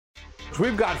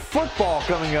We've got football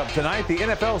coming up tonight. The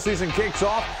NFL season kicks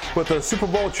off with the Super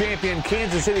Bowl champion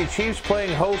Kansas City Chiefs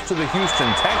playing host to the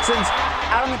Houston Texans.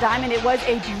 Out on the diamond, it was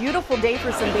a beautiful day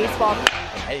for some baseball.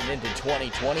 And heading into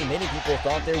 2020, many people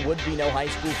thought there would be no high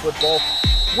school football.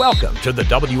 Welcome to the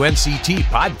WNCT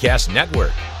Podcast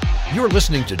Network. You're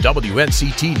listening to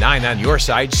WNCT 9 on Your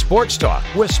Side Sports Talk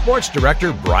with Sports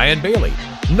Director Brian Bailey,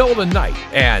 Nolan Knight,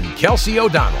 and Kelsey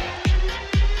O'Donnell.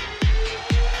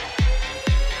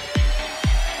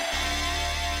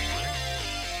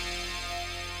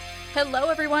 Hello,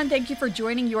 everyone. Thank you for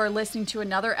joining. You are listening to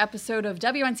another episode of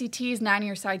WNCT's 9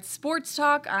 Your Side Sports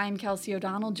Talk. I'm Kelsey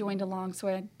O'Donnell, joined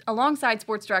alongside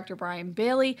Sports Director Brian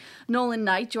Bailey. Nolan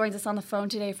Knight joins us on the phone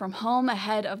today from home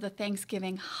ahead of the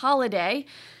Thanksgiving holiday.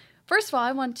 First of all,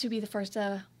 I want to be the first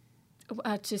to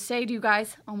say to you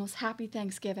guys, almost happy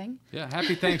Thanksgiving. Yeah,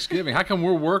 happy Thanksgiving. How come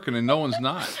we're working and no one's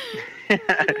not?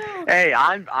 Hey,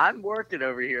 I'm working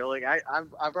over here. Like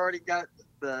I've already got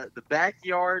the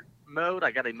backyard mowed.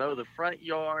 I got to mow the front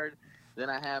yard. Then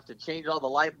I have to change all the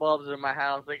light bulbs in my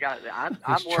house. I'm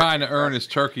He's trying to earn his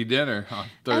turkey dinner on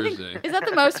Thursday. Is that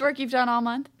the most work you've done all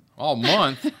month? All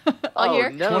month? All year?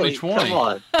 No,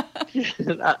 2020.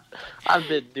 Come on. I've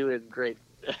been doing great.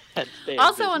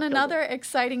 Also, on another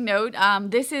exciting note,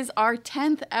 this is our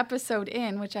 10th episode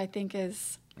in, which I think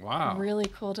is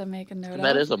really cool to make a note of.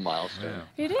 That is a milestone.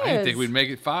 Yeah. It is. I didn't think we'd make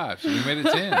it 5, so we made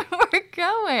it 10. We're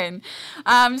going.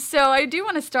 So I do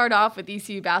want to start off with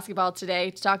ECU basketball today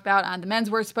to talk about the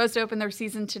men's were supposed to open their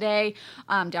season today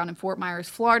down in Fort Myers,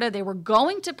 Florida. They were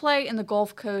going to play in the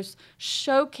Gulf Coast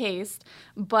Showcase,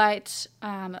 but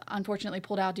unfortunately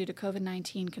pulled out due to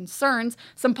COVID-19 concerns.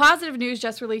 Some positive news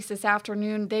just released this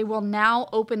afternoon. They will now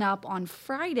open up on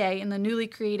Friday in the newly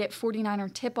created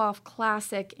 49er Tip-Off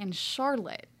Classic in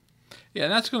Charlotte. Yeah,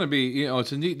 and that's going to be,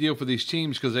 it's a neat deal for these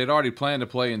teams because they'd already planned to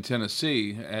play in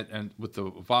Tennessee, and with the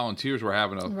Volunteers were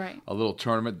having a little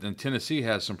tournament. And Tennessee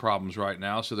has some problems right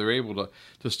now, so they're able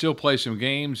to still play some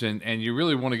games, and you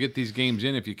really want to get these games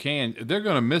in if you can. They're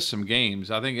going to miss some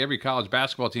games. I think every college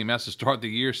basketball team has to start the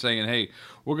year saying, hey,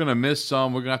 we're going to miss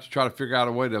some. We're going to have to try to figure out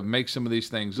a way to make some of these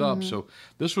things up. So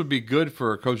this would be good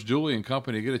for Coach Dooley and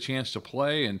company to get a chance to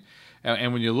play.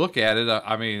 And when you look at it,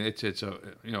 I mean, it's a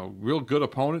real good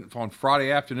opponent on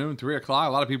Friday afternoon, 3 o'clock.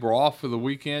 A lot of people are off for the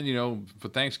weekend, for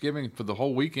Thanksgiving, for the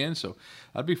whole weekend. So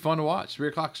that'd be fun to watch. 3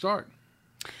 o'clock start.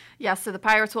 Yes, so the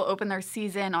Pirates will open their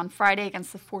season on Friday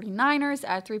against the 49ers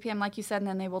at 3 p.m., like you said, and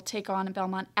then they will take on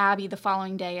Belmont Abbey the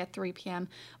following day at 3 p.m.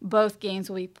 Both games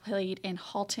will be played in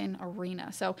Halton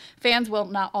Arena. So fans will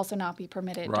not be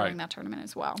permitted during that tournament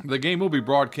as well. The game will be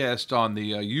broadcast on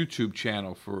the YouTube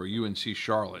channel for UNC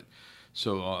Charlotte.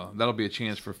 So that'll be a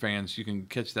chance for fans. You can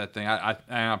catch that thing.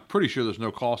 I'm pretty sure there's no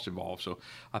cost involved. So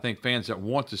I think fans that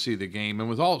want to see the game, and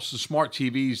with all the smart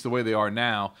TVs the way they are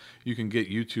now, you can get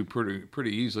YouTube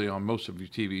pretty easily on most of your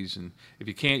TVs. And if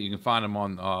you can't, you can find them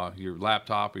on your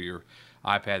laptop or your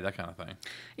iPad, that kind of thing.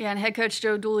 Yeah, and head coach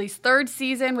Joe Dooley's third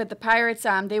season with the Pirates,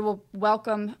 they will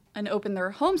welcome and open their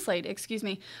home slate,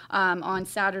 on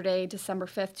Saturday, December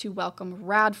 5th to welcome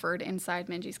Radford inside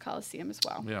Minges Coliseum as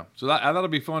well. Yeah, so that'll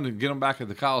be fun to get them back at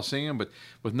the Coliseum, but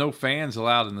with no fans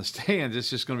allowed in the stands,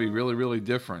 it's just going to be really, really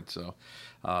different. So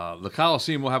the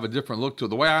Coliseum will have a different look to it.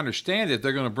 The way I understand it,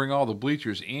 they're going to bring all the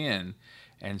bleachers in,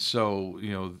 and so,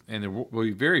 and there will be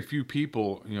very few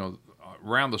people,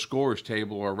 around the scorer's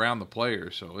table or around the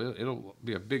players. So it'll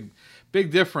be a big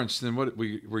difference than what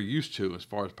we're used to as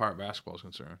far as Pirate basketball is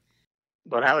concerned.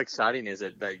 But how exciting is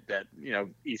it that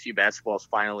ECU basketball is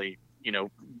finally,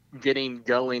 getting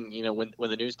going? When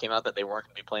the news came out that they weren't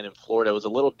going to be playing in Florida, it was a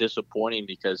little disappointing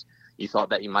because you thought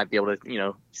that you might be able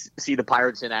to, see the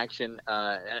Pirates in action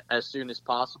as soon as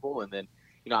possible. And then,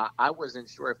 I wasn't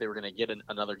sure if they were going to get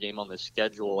another game on the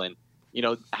schedule. And,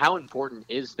 how important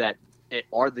is that?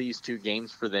 Are these two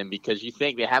games for them? Because you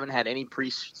think they haven't had any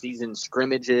preseason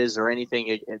scrimmages or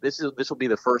anything. This will be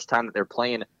the first time that they're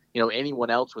playing, anyone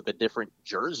else with a different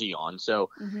jersey on. So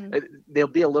they'll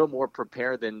be a little more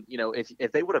prepared than,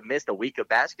 if they would have missed a week of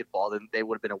basketball, then they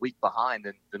would have been a week behind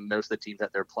than most of the teams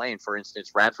that they're playing. For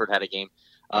instance, Radford had a game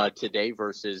today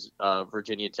versus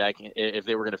Virginia Tech. If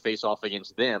they were going to face off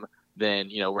against them, then,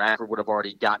 Radford would have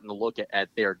already gotten a look at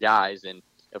their guys. And,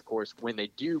 of course, when they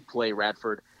do play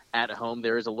Radford at home,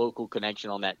 there is a local connection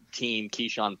on that team.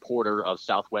 Keyshawn Porter of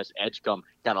Southwest Edgecombe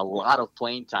got a lot of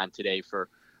playing time today for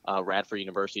Radford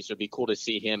University, so it'd be cool to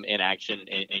see him in action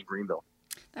in Greenville.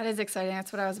 That is exciting.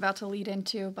 That's what I was about to lead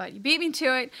into, but you beat me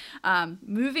to it.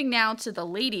 Moving now to the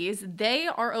ladies. They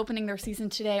are opening their season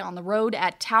today on the road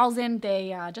at Towson.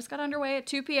 They just got underway at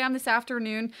 2 p.m. this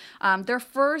afternoon. Their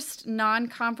first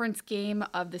non-conference game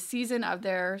of the season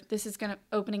this is going to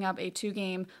opening up a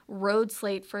 2-game road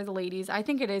slate for the ladies. I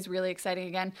think it is really exciting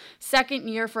again. Second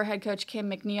year for head coach Kim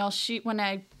McNeil. When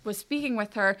I was speaking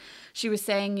with her, she was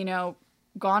saying,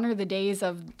 gone are the days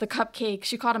of the cupcake.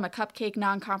 She called them a cupcake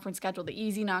non-conference schedule, the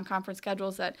easy non-conference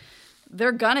schedules that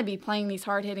they're going to be playing these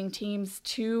hard-hitting teams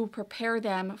to prepare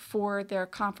them for their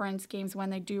conference games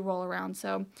when they do roll around.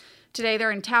 So today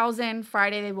they're in Towson.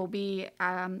 Friday they will be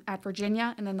at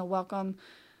Virginia, and then they'll welcome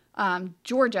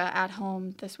Georgia at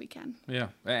home this weekend. Yeah,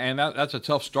 and that's a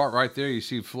tough start right there. You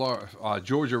see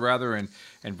Georgia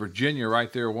and Virginia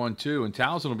right there 1-2, and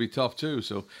Towson will be tough too.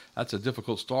 So that's a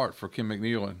difficult start for Kim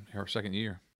McNeil in her second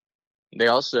year. They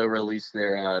also released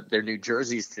their new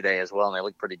jerseys today as well, and they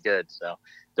look pretty good. So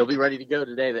they'll be ready to go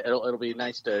today. It'll be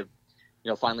nice to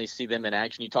finally see them in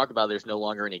action. You talk about there's no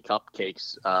longer any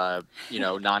cupcakes,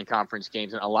 non-conference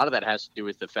games, and a lot of that has to do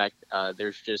with the fact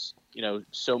there's just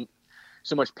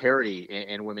so much parity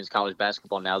in women's college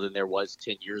basketball now than there was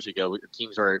 10 years ago.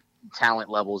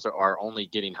 Talent levels are only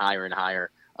getting higher and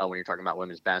higher when you're talking about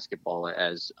women's basketball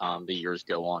as the years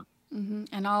go on. Mm-hmm.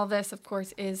 And all of this, of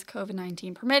course, is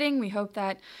COVID-19 permitting. We hope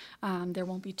that there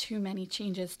won't be too many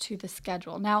changes to the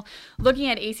schedule. Now, looking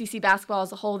at ACC basketball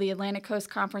as a whole, the Atlantic Coast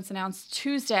Conference announced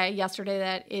yesterday,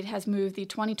 that it has moved the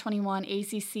 2021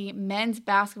 ACC men's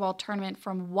basketball tournament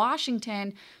from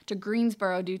Washington to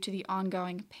Greensboro due to the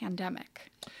ongoing pandemic.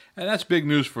 And that's big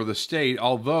news for the state,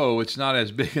 although it's not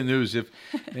as big a news if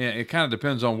it kind of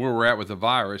depends on where we're at with the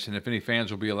virus and if any fans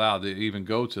will be allowed to even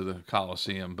go to the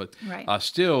Coliseum. But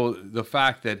still, the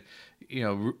fact that,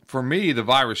 for me, the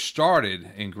virus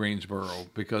started in Greensboro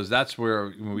because that's where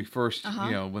when we first,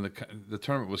 when the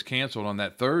tournament was canceled on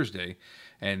that Thursday.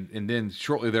 And then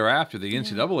shortly thereafter, the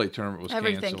NCAA tournament was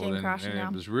canceled. And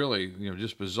it was really,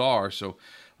 just bizarre. So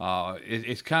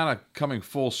it's kind of coming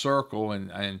full circle.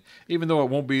 And even though it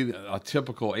won't be a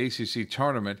typical ACC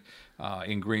tournament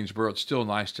in Greensboro, it's still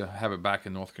nice to have it back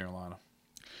in North Carolina.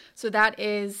 So that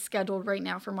is scheduled right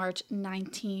now for March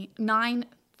 9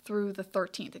 through the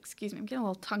 13th. Excuse me, I'm getting a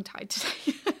little tongue-tied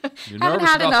today. You're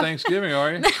nervous about Thanksgiving,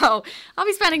 are you? No, I'll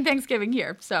be spending Thanksgiving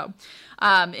here. So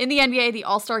in the NBA, the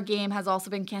All-Star Game has also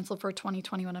been canceled for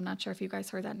 2021. I'm not sure if you guys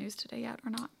heard that news today yet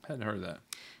or not. Hadn't heard that.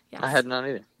 Yes. I had not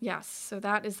either. Yes, so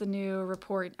that is the new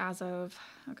report as of,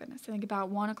 I think about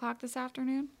 1 o'clock this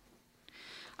afternoon.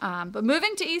 But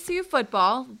moving to ECU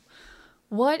football,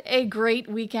 what a great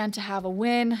weekend to have a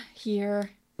win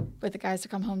here with the guys to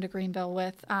come home to Greenville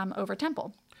with over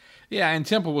Temple. Yeah, and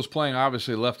Temple was playing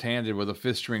obviously left-handed with a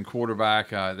fifth-string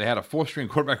quarterback. They had a fourth-string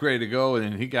quarterback ready to go,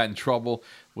 and he got in trouble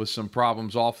with some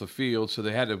problems off the field, so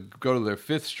they had to go to their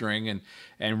fifth string.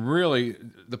 And really,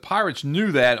 the Pirates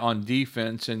knew that on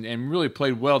defense and really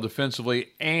played well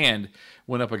defensively and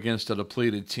went up against a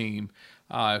depleted team.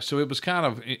 So it was kind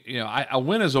of, a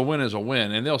win is a win is a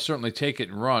win, and they'll certainly take it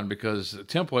and run because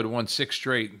Temple had won 6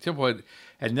 straight. Temple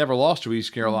had never lost to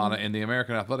East Carolina in the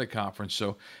American Athletic Conference.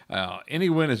 So any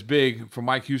win is big for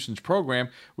Mike Houston's program.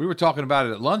 We were talking about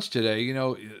it at lunch today.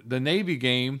 The Navy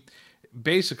game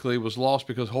basically was lost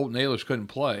because Holton Ahlers couldn't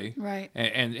play. Right.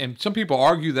 And some people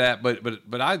argue that,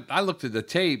 but I looked at the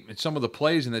tape and some of the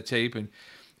plays in the tape, and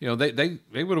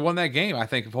they would have won that game, I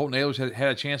think, if Holton Ahlers had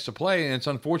a chance to play, and it's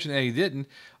unfortunate that he didn't.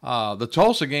 The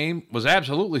Tulsa game was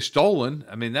absolutely stolen.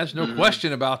 I mean, there's no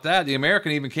question about that. The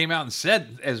American even came out and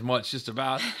said as much, just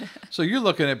about. So you're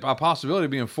looking at a possibility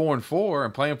of being 4-4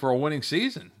 and playing for a winning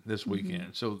season this weekend.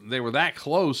 So they were that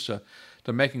close to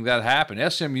making that happen.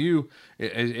 SMU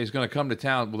is going to come to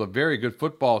town with a very good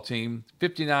football team.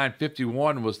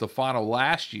 59-51 was the final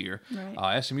last year.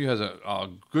 Right. SMU has a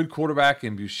good quarterback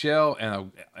in Buechele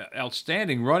and an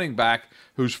outstanding running back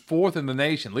who's 4th in the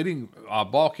nation, leading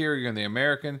ball carrier in the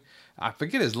American. I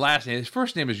forget his last name. His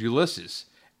first name is Ulysses,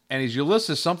 and he's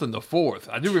Ulysses something the 4th.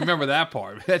 I do remember that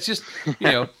part. That's just,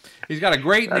 he's got a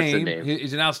great name.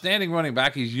 He's an outstanding running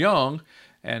back. He's young.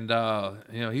 And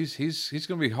he's going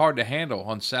to be hard to handle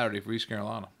on Saturday for East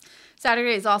Carolina.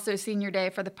 Saturday is also senior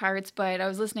day for the Pirates, but I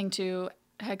was listening to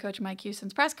head coach Mike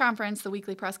Houston's press conference, the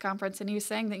weekly press conference, and he was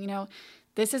saying that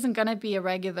this isn't going to be a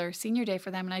regular senior day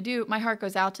for them. And my heart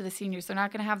goes out to the seniors. They're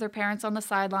not going to have their parents on the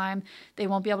sideline. They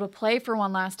won't be able to play for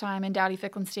one last time in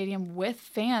Dowdy-Ficklin Stadium with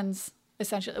fans.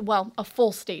 Essentially, well, a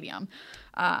full stadium.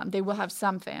 They will have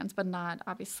some fans, but not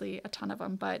obviously a ton of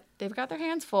them. But they've got their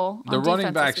hands full. The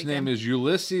running back's name is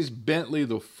Ulysses Bentley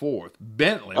the 4th.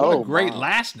 Bentley, what a great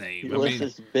last name.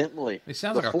 Ulysses Bentley. It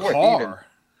sounds like a car.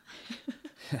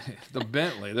 The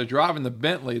Bentley. They're driving the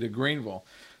Bentley to Greenville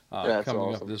coming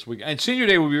awesome. up this week. And Senior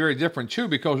Day will be very different, too,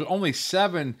 because only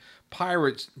 7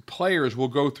 Pirates players will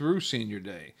go through Senior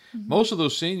Day. Mm-hmm. Most of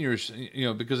those seniors,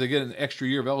 because they get an extra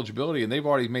year of eligibility, and they've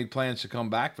already made plans to come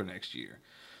back for next year.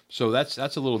 So that's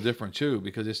a little different, too,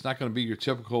 because it's not going to be your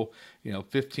typical,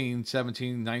 15,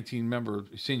 17, 19-member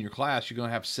senior class. You're going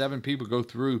to have 7 people go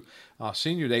through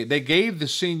Senior Day. They gave the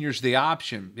seniors the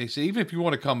option. They said, even if you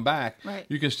want to come back, right,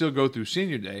 you can still go through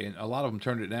Senior Day. And a lot of them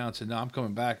turned it down and said, no, I'm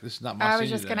coming back. This is not my Senior Day. I was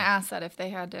just going to ask that if they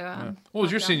had to. Yeah. What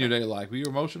was your Senior Day like? Were you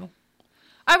emotional?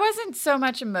 I wasn't so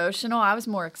much emotional. I was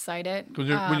more excited. Because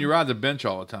when you ride the bench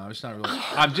all the time, it's not really.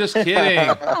 I'm just kidding.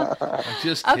 I'm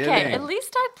just kidding. Okay, at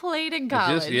least I played in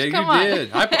college. Yeah, Come you on.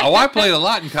 did. I played a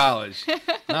lot in college.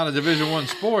 Not a Division I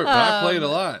sport, but I played a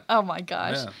lot. Oh my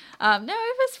gosh. Yeah. No,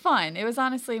 it was fun. It was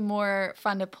honestly more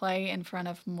fun to play in front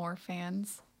of more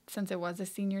fans since it was a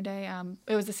senior day.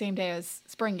 It was the same day as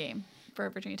spring game for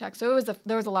Virginia Tech, so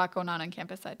there was a lot going on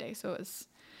campus that day. So it was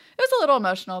a little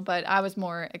emotional, but I was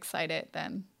more excited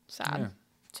than sad. Yeah.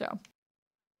 So,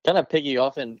 kind of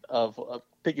piggybacking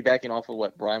off of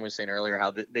what Brian was saying earlier,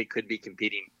 how they could be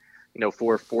competing,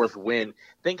 for a 4th win.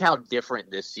 Think how different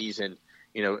this season,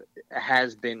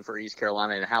 has been for East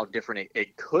Carolina, and how different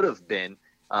it could have been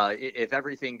if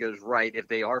everything goes right. If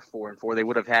they are 4-4, they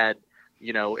would have had,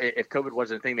 if COVID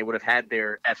wasn't a thing, they would have had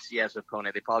their FCS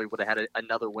opponent. They probably would have had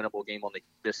another winnable game on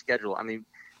the schedule. I mean,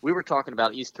 we were talking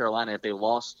about East Carolina. If they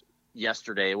lost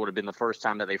yesterday, it would have been the first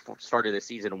time that they started the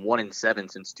season 1-7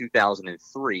 since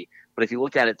 2003. But if you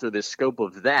look at it through the scope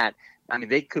of that, I mean,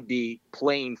 they could be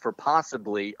playing for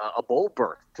possibly a bowl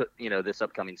berth this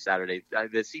upcoming Saturday.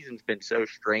 The season's been so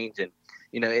strange, and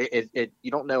you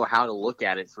don't know how to look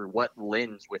at it through what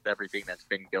lens with everything that's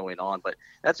been going on. But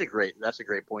that's a great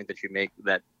point that you make,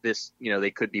 that this,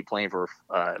 they could be playing for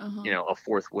a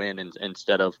 4th win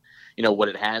instead of what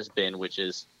it has been, which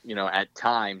is at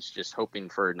times just hoping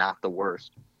for not the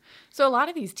worst. So a lot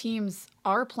of these teams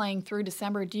are playing through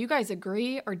December. Do you guys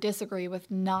agree or disagree with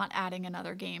not adding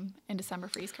another game in December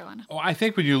for East Carolina? Oh, I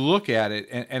think when you look at it,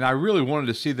 and I really wanted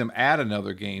to see them add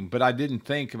another game, but I didn't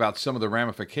think about some of the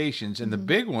ramifications. And the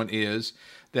big one is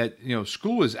that,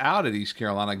 school is out at East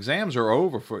Carolina. Exams are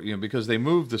over for, because they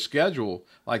moved the schedule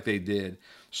like they did.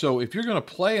 So if you're going to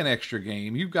play an extra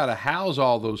game, you've got to house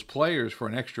all those players for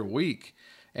an extra week.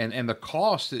 And the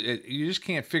cost, you just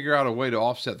can't figure out a way to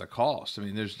offset the cost. I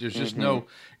mean, there's just no,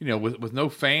 with no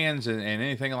fans and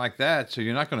anything like that. So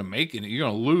you're not going to make it. You're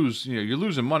going to lose. You're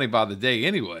losing money by the day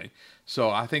anyway.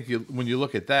 So I think when you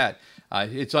look at that,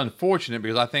 it's unfortunate,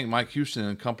 because I think Mike Houston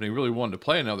and company really wanted to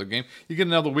play another game. You get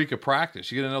another week of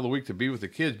practice. You get another week to be with the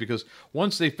kids, because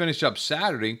once they finish up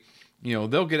Saturday,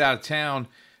 they'll get out of town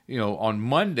on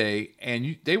Monday,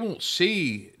 and they won't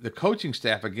see the coaching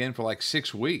staff again for like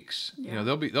 6 weeks. Yeah.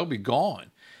 They'll be gone.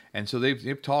 And so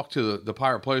they've talked to the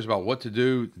Pirate players about what to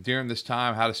do during this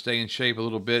time, how to stay in shape a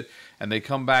little bit. And they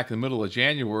come back in the middle of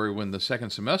January when the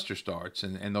second semester starts,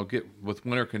 and they'll get with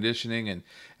winter conditioning and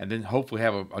then hopefully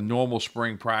have a normal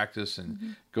spring practice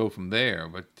and go from there.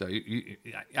 But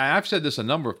I've said this a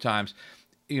number of times.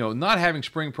 Not having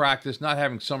spring practice, not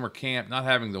having summer camp, not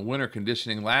having the winter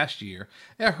conditioning last year,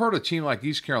 it hurt a team like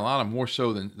East Carolina more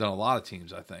so than a lot of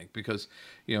teams, I think, because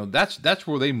that's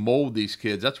where they mold these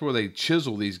kids, that's where they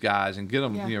chisel these guys and get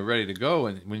them ready to go.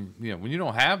 And when you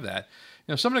don't have that,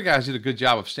 some of the guys did a good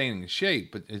job of staying in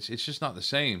shape, but it's just not the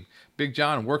same. Big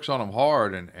John works on them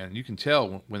hard, and you can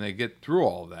tell when they get through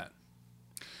all of that.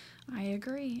 I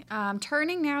agree.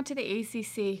 Turning now to the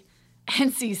ACC.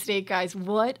 NC State, guys,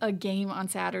 what a game on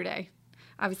Saturday.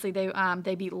 Obviously,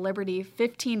 they beat Liberty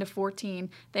 15-14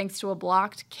 thanks to a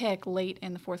blocked kick late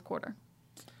in the 4th quarter.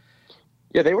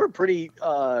 Yeah, they were pretty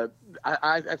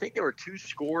I think they were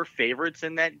 2-score favorites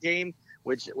in that game,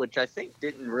 which I think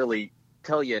didn't really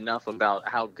tell you enough about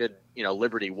how good,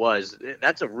 Liberty was.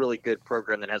 That's a really good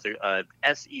program that has a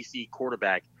SEC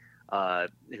quarterback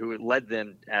who led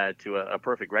them to a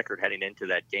perfect record heading into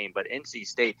that game. But NC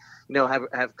State,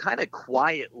 have kind of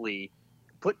quietly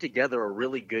put together a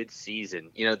really good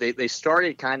season. They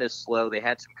started kind of slow. They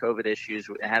had some COVID issues,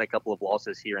 had a couple of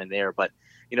losses here and there. But,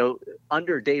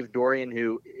 under Dave Dorian,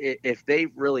 who, if they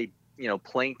really,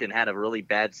 planked and had a really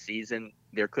bad season,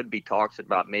 there could be talks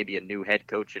about maybe a new head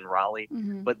coach in Raleigh.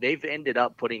 But they've ended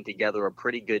up putting together a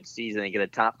pretty good season. They get a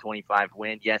top 25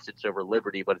 win. Yes, it's over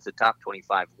Liberty, but it's a top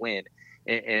 25 win.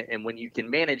 And when you can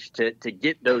manage to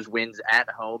get those wins at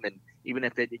home, and even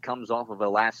if it comes off of a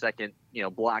last-second,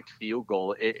 blocked field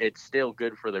goal, it's still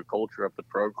good for the culture of the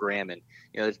program. And,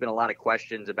 there's been a lot of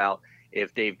questions about,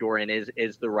 if Dave Doeren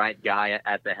is the right guy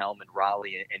at the helm in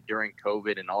Raleigh. And during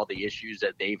COVID and all the issues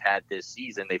that they've had this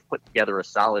season, they've put together a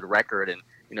solid record. And,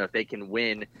 if they can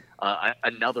win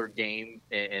another game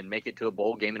and make it to a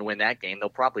bowl game and win that game, they'll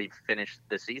probably finish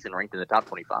the season ranked in the top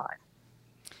 25.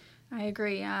 I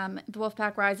agree. The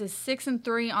Wolfpack rises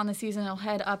 6-3 on the season. They'll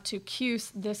head up to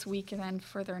Cuse this weekend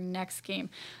for their next game.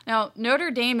 Now,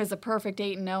 Notre Dame is a perfect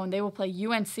 8-0, and they will play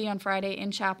UNC on Friday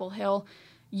in Chapel Hill.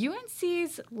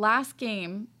 UNC's last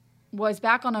game was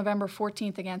back on November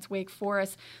 14th against Wake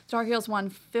Forest. Tar Heels won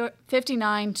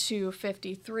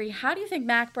 59-53. How do you think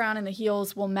Mack Brown and the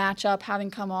Heels will match up,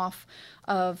 having come off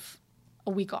of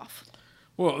a week off?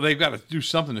 Well, they've got to do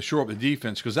something to shore up the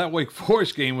defense, because that Wake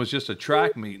Forest game was just a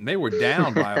track meet, and they were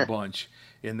down by a bunch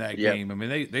in that game. I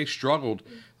mean, they struggled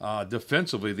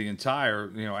defensively the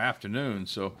entire afternoon.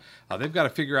 So they've got to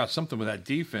figure out something with that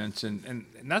defense, and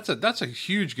that's a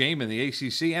huge game in the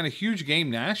ACC and a huge game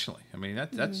nationally. I mean,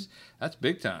 that's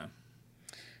big time.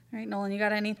 All right, Nolan, you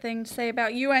got anything to say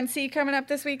about UNC coming up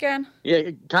this weekend?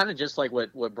 Yeah, kind of just like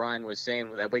what Brian was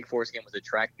saying, that Wake Forest game was a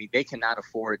track meet. They cannot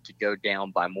afford to go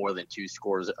down by more than 2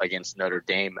 scores against Notre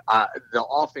Dame. The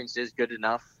offense is good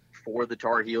enough for the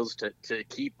Tar Heels to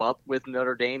keep up with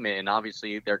Notre Dame, and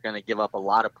obviously they're going to give up a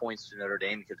lot of points to Notre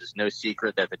Dame, because it's no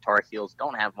secret that the Tar Heels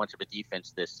don't have much of a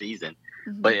defense this season.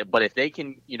 Mm-hmm. But if they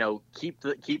can keep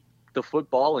the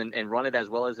football and run it as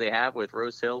well as they have with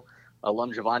Rose Hill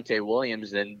alum Javonte Williams,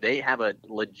 then they have a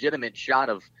legitimate shot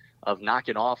of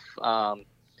knocking off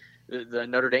the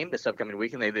Notre Dame this upcoming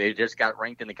weekend. They just got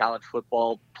ranked in the college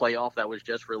football playoff that was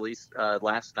just released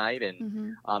last night,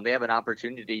 and they have an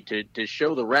opportunity to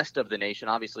show the rest of the nation.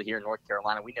 Obviously, here in North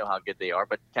Carolina, we know how good they are,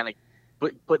 but kind of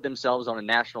put themselves on a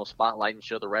national spotlight and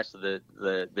show the rest of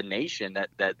the nation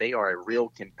that they are a real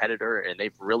competitor, and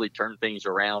they've really turned things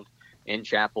around in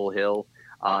Chapel Hill.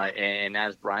 And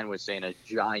as Brian was saying, a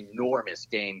ginormous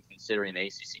game considering the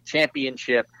ACC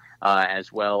championship,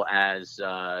 as well as,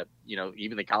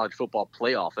 even the college football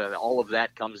playoff. All of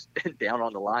that comes down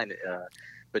on the line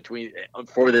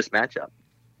for this matchup.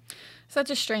 Such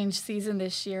a strange season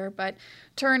this year, but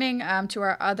turning to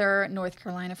our other North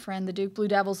Carolina friend, the Duke Blue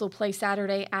Devils will play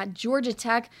Saturday at Georgia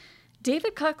Tech.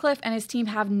 David Cutcliffe and his team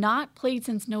have not played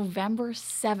since November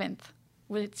 7th.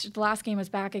 Which the last game was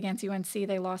back against UNC.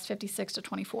 They lost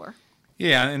 56-24.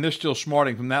 Yeah, and they're still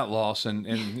smarting from that loss. And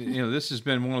this has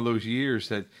been one of those years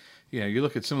that, you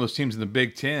look at some of those teams in the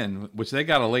Big Ten, which they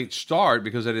got a late start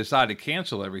because they decided to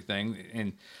cancel everything.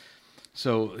 And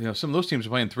so, some of those teams are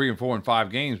playing 3 and 4 and 5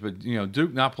 games, but,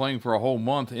 Duke not playing for a whole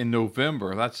month in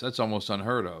November, that's almost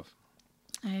unheard of.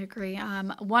 I agree.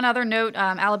 One other note,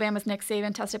 Alabama's Nick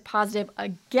Saban tested positive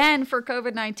again for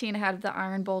COVID-19 ahead of the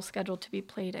Iron Bowl scheduled to be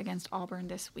played against Auburn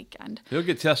this weekend. He'll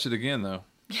get tested again, though.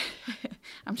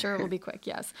 I'm sure it will be quick,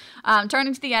 yes.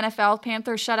 Turning to the NFL,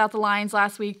 Panthers shut out the Lions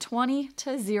last week 20-0,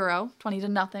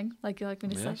 20-0, like you like me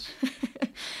to say.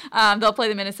 They'll play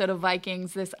the Minnesota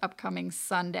Vikings this upcoming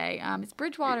Sunday. It's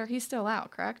Bridgewater. He's still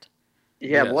out, correct?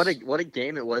 Yeah, yes. What a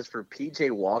game it was for P.J.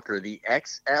 Walker, the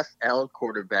XFL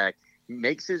quarterback.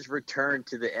 Makes his return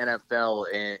to the NFL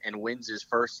and wins his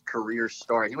first career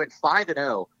start. He went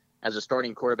 5-0 as a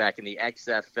starting quarterback in the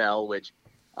XFL, which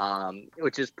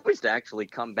is poised to actually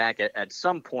come back at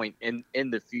some point in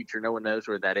the future. No one knows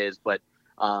where that is, but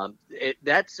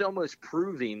that's almost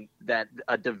proving that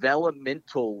a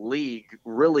developmental league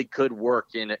really could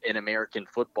work in American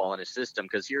football in a system.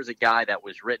 Because here's a guy that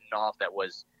was written off, that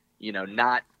was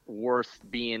not worth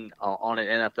being on an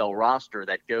NFL roster,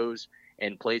 that goes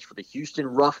and plays for the Houston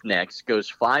Roughnecks,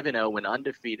 goes 5-0 when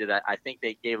undefeated. I think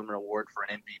they gave him an award for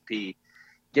an MVP.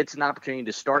 Gets an opportunity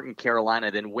to start in Carolina,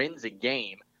 then wins a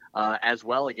game as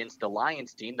well against the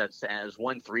Lions team that has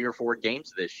won 3 or 4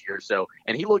 games this year. So,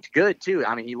 and he looked good too.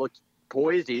 I mean, he looked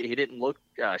poised. He didn't look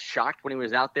shocked when he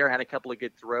was out there. Had a couple of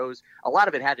good throws. A lot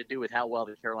of it had to do with how well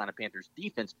the Carolina Panthers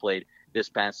defense played this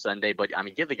past Sunday. But I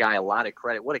mean, give the guy a lot of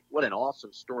credit. What an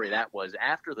awesome story that was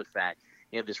after the fact.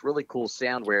 He had this really cool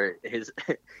sound where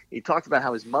he talked about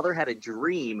how his mother had a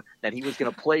dream that he was going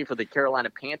to play for the Carolina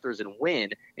Panthers and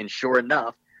win, and sure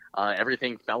enough,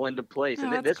 everything fell into place.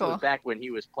 Oh, and this cool. was back when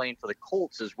he was playing for the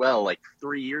Colts as well, like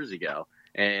 3 years ago.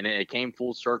 And it came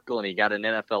full circle, and he got an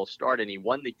NFL start, and he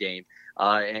won the game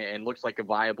and looks like a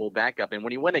viable backup. And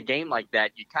when you win a game like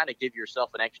that, you kind of give yourself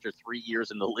an extra 3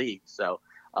 years in the league. So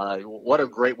what a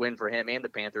great win for him and the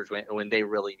Panthers when they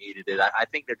really needed it. I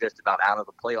think they're just about out of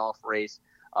the playoff race.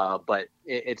 But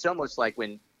it's almost like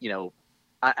when,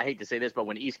 I hate to say this, but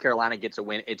when East Carolina gets a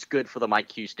win, it's good for the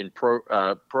Mike Houston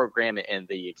program and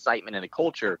the excitement and the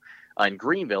culture in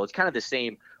Greenville. It's kind of the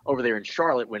same over there in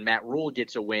Charlotte. When Matt Rule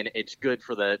gets a win, it's good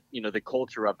for the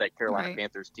culture of that Carolina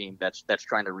Panthers team that's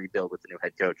trying to rebuild with the new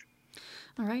head coach.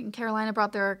 All right, and Carolina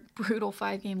brought their brutal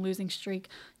 5-game losing streak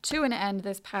to an end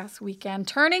this past weekend.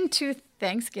 Turning to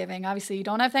Thanksgiving, obviously you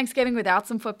don't have Thanksgiving without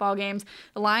some football games.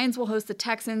 The Lions will host the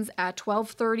Texans at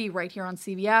 12:30 right here on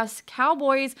CBS.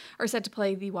 Cowboys are set to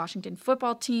play the Washington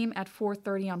football team at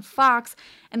 4:30 on Fox.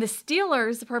 And the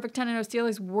Steelers, the perfect 10-0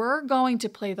 Steelers, were going to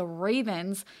play the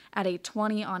Ravens at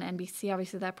 8:20 on NBC.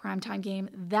 Obviously that primetime game,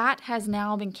 that has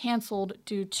now been canceled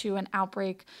due to an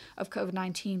outbreak of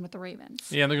COVID-19 with the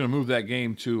Ravens. Yeah, they're going to move that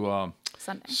game to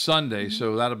Sunday,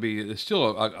 so that'll be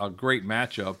still a great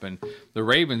matchup. And the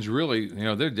Ravens really,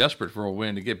 they're desperate for a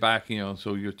win to get back,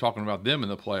 so you're talking about them in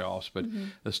the playoffs. But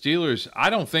the Steelers,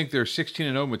 I don't think they're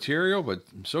 16-0 material, but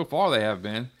so far they have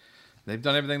been. They've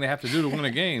done everything they have to do to win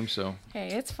a game. So hey,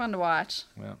 it's fun to watch.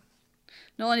 Yeah.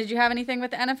 Nolan, did you have anything with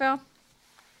the NFL?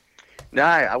 No,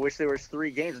 I wish there was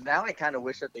 3 games. Now I kind of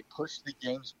wish that they pushed the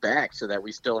games back so that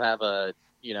we still have a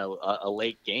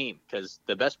late game, because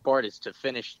the best part is to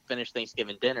finish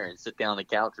Thanksgiving dinner and sit down on the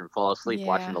couch and fall asleep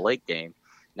watching the late game.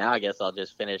 Now I guess I'll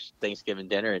just finish Thanksgiving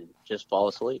dinner and just fall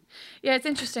asleep. Yeah, it's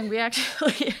interesting. We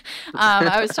actually,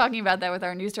 I was talking about that with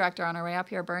our news director on our way up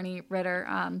here, Bernie Ritter.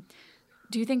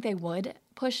 Do you think they would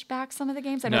push back some of the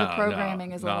games? I know the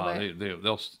programming is a little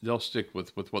bit. They'll stick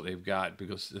with what they've got,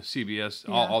 because the CBS,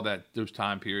 all those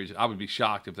time periods. I would be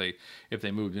shocked if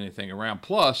they moved anything around.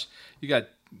 Plus, you got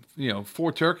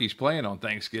 4 turkeys playing on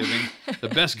Thanksgiving. The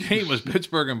best game was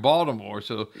Pittsburgh and Baltimore.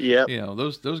 So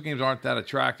those games aren't that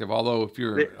attractive. Although if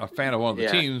you're a fan of one of the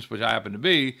teams, which I happen to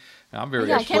be, I'm very.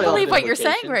 Yeah, I can't believe what you're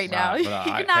saying right now. You're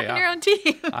knocking your own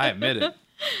team. I admit it.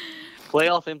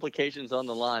 Playoff implications on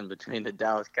the line between the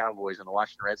Dallas Cowboys and the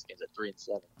Washington Redskins at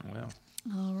 3-7. Well.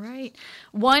 All right.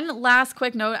 One last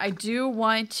quick note. I do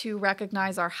want to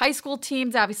recognize our high school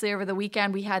teams. Obviously, over the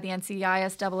weekend, we had the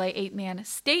NCISAA 8-man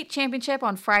state championship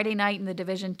on Friday night in the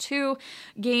Division II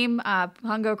game.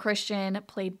 Pungo Christian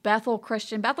played Bethel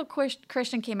Christian. Bethel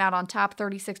Christian came out on top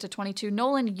 36-22.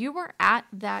 Nolan, you were at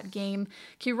that game.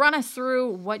 Can you run us through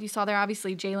what you saw there?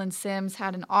 Obviously, Jalen Sims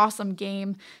had an awesome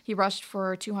game. He rushed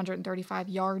for 235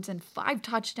 yards and 5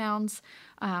 touchdowns.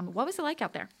 What was it like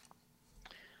out there?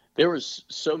 There was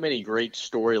so many great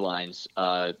storylines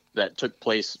that took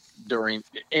place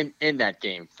in that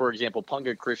game. For example,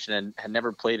 Pungo Christian had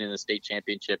never played in a state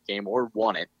championship game or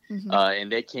won it, and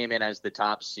they came in as the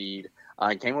top seed.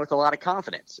 Came with a lot of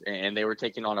confidence, and they were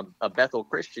taking on a Bethel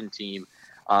Christian team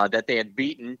that they had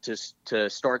beaten to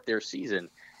start their season.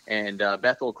 And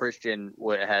Bethel Christian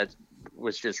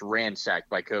was just ransacked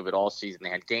by COVID all season.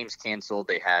 They had games canceled.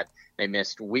 They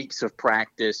missed weeks of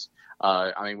practice.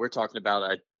 We're talking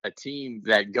about a team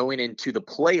that going into the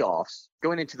playoffs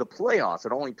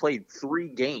had only played 3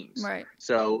 games. Right.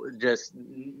 So just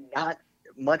not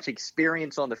much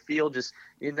experience on the field, just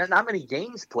not many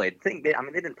games played. They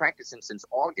didn't practice him since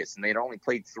August, and they'd only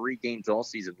played 3 games all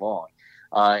season long.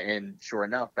 And sure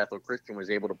enough, Bethel Christian was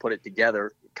able to put it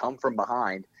together, come from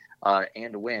behind,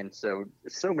 and win. So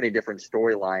many different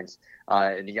storylines.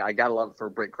 And I got to love it for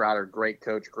Britt Crowder. Great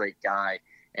coach, great guy.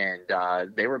 And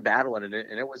they were battling it,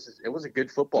 and it was a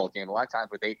good football game. A lot of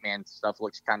times with 8-man stuff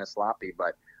looks kind of sloppy,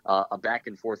 but a back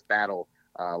and forth battle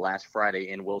last Friday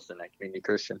in Wilson at Community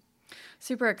Christian.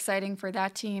 Super exciting for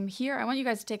that team. Here, I want you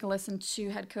guys to take a listen to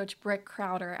head coach Britt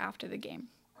Crowder after the game.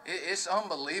 It's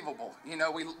unbelievable.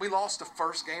 We lost the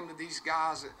first game to these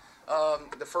guys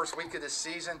the first week of the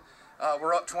season.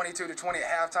 We're up 22-20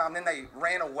 at halftime. Then they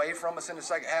ran away from us in the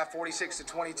second half,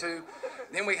 46-22.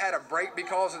 Then we had a break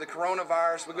because of the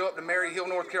coronavirus. We go up to Mary Hill,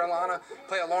 North Carolina,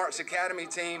 play a Lawrence Academy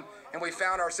team, and we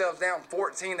found ourselves down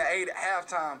 14-8 at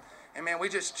halftime. And, man, we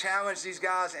just challenged these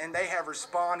guys, and they have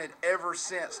responded ever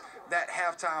since that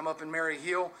halftime up in Mary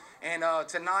Hill. And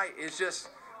tonight is just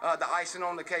the icing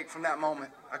on the cake from that moment.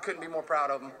 I couldn't be more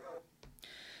proud of them.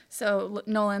 So,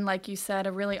 Nolan, like you said,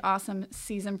 a really awesome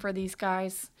season for these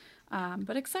guys.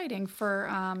 But exciting for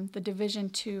the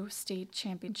Division II state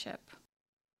championship.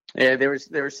 Yeah, there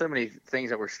were so many things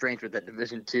that were strange with that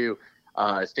Division II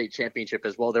state championship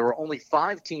as well. There were only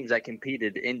 5 teams that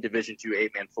competed in Division II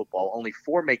 8-man football. Only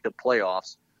 4 make the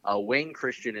playoffs. Wayne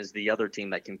Christian is the other team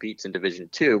that competes in Division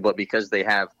II, but because they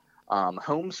have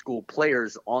homeschool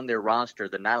players on their roster,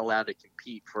 they're not allowed to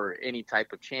compete for any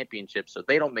type of championship, so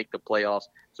they don't make the playoffs.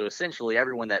 So essentially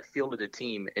everyone that fielded a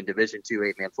team in Division II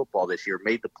 8-man football this year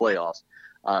made the playoffs.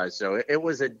 So it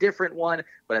was a different one,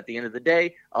 but at the end of the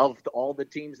day, of all the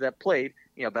teams that played,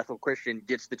 Bethel Christian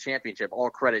gets the championship. All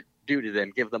credit due to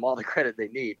them. Give them all the credit they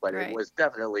need, but It was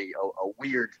definitely a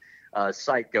weird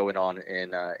sight going on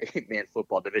in 8-man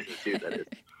football Division II, that is.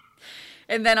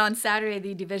 And then on Saturday,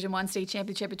 the Division I state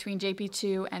championship between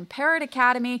JP2 and Parrott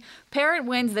Academy. Parrott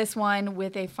wins this one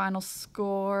with a final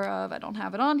score of, I don't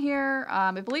have it on here,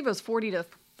 I believe it was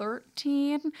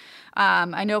 40-13.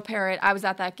 I know Parrott, I was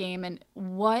at that game, and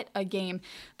what a game.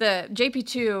 The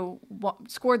JP2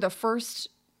 scored the first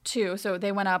two, so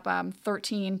they went up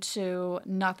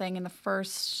 13-0 in the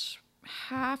first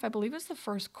half. I believe it was the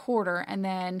first quarter. And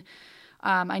then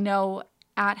I know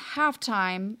at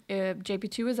halftime,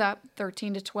 JP2 was up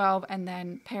 13-12, and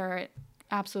then Parrott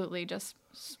absolutely just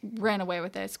ran away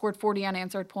with it, scored 40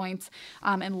 unanswered points,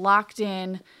 and locked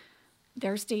in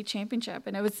their state championship.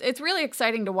 And it's really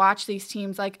exciting to watch these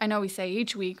teams. Like I know we say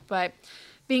each week, but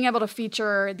being able to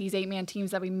feature these 8-man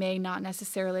teams that we may not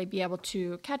necessarily be able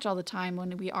to catch all the time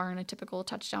when we are in a typical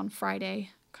Touchdown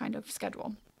Friday kind of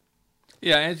schedule.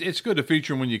 Yeah, it's good to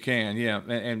feature them when you can. Yeah,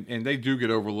 and they do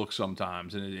get overlooked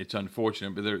sometimes, and it's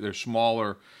unfortunate. But they're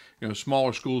smaller,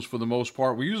 smaller schools for the most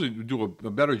part. We usually do a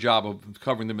better job of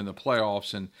covering them in the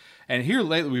playoffs, and here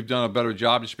lately we've done a better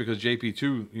job just because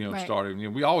JP2 right. started.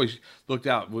 We always looked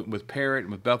out with Parrott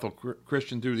and with Bethel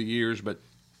Christian through the years, but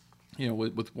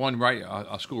with one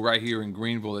a school right here in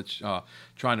Greenville that's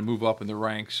trying to move up in the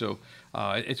ranks. So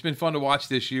it's been fun to watch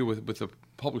this year with the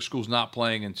public schools not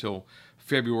playing until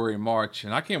February and March,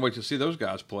 and I can't wait to see those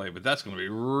guys play, but that's going to be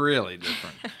really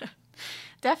different.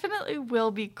 Definitely will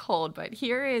be cold, but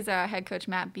here is head coach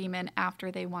Matt Beeman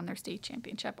after they won their state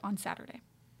championship on Saturday.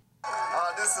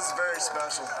 This is very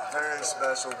special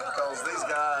because these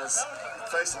guys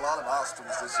faced a lot of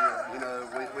obstacles this year.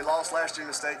 We lost last year in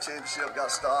the state championship,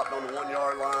 got stopped on the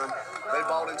 1-yard line. They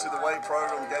bought into the weight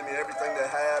program, gave me everything they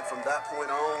had from that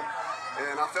point on,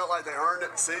 and I felt like they earned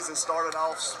it. The season started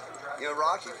off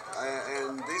rocky,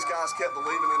 and these guys kept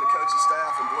believing in the coaching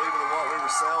staff and believing in what we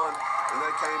were selling, and they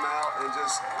came out and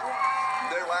just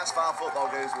their last 5 football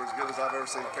games were as good as I've ever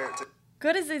seen a Parrott team.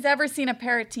 Good as he's ever seen a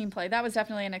Parrott team play. That was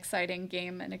definitely an exciting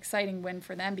game, an exciting win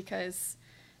for them because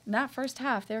in that first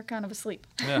half they were kind of asleep.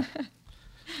 Yeah,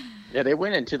 yeah, they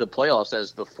went into the playoffs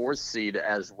as the 4th seed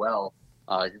as well.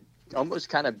 Almost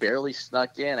kind of barely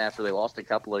snuck in after they lost a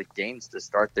couple of games to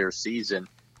start their season.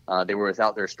 They were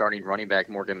without their starting running back,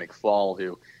 Morgan McFall,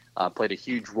 who played a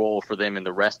huge role for them in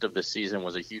the rest of the season,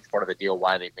 was a huge part of the deal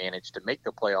why they managed to make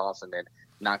the playoffs and then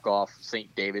knock off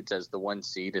St. David's as the 1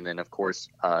 seed. And then, of course,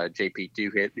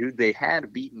 JP2 who they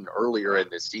had beaten earlier in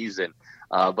the season.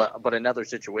 But another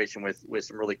situation with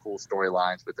some really cool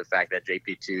storylines with the fact that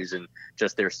JP2's in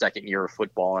just their 2nd year of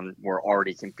football and were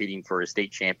already competing for a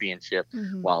state championship,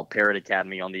 while Parrott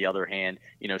Academy, on the other hand,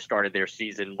 started their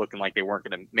season looking like they weren't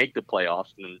going to make the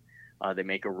playoffs, and they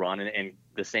make a run. And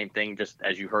the same thing, just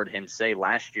as you heard him say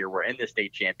last year, we're in the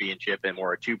state championship and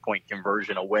we're a 2-point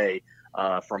conversion away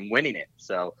from winning it.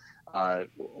 So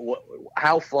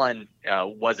how fun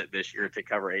was it this year to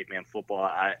cover 8-man football?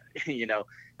 I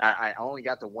only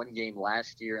got to 1 game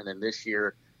last year, and then this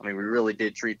year, we really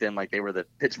did treat them like they were the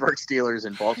Pittsburgh Steelers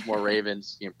and Baltimore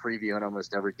Ravens, previewing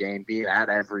almost every game, being at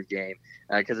every game,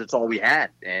 because it's all we had.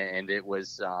 And it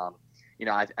was,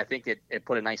 I think it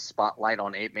put a nice spotlight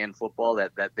on 8-man football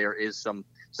that there is some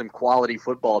quality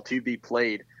football to be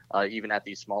played even at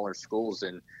these smaller schools.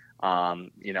 And,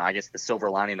 I guess the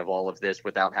silver lining of all of this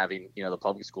without having, the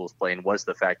public schools playing was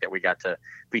the fact that we got to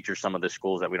feature some of the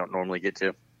schools that we don't normally get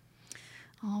to.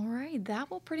 All right, that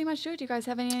will pretty much do it. Do you guys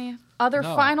have any other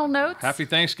final notes? Happy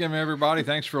Thanksgiving, everybody.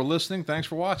 Thanks for listening. Thanks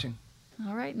for watching.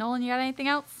 All right, Nolan, you got anything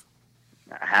else?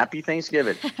 Happy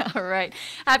Thanksgiving. All right.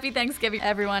 Happy Thanksgiving,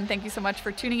 everyone. Thank you so much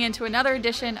for tuning in to another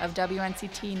edition of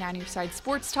WNCT 9 Your Side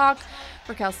Sports Talk.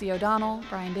 For Kelsey O'Donnell,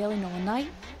 Brian Bailey, Nolan Knight,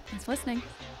 thanks for listening.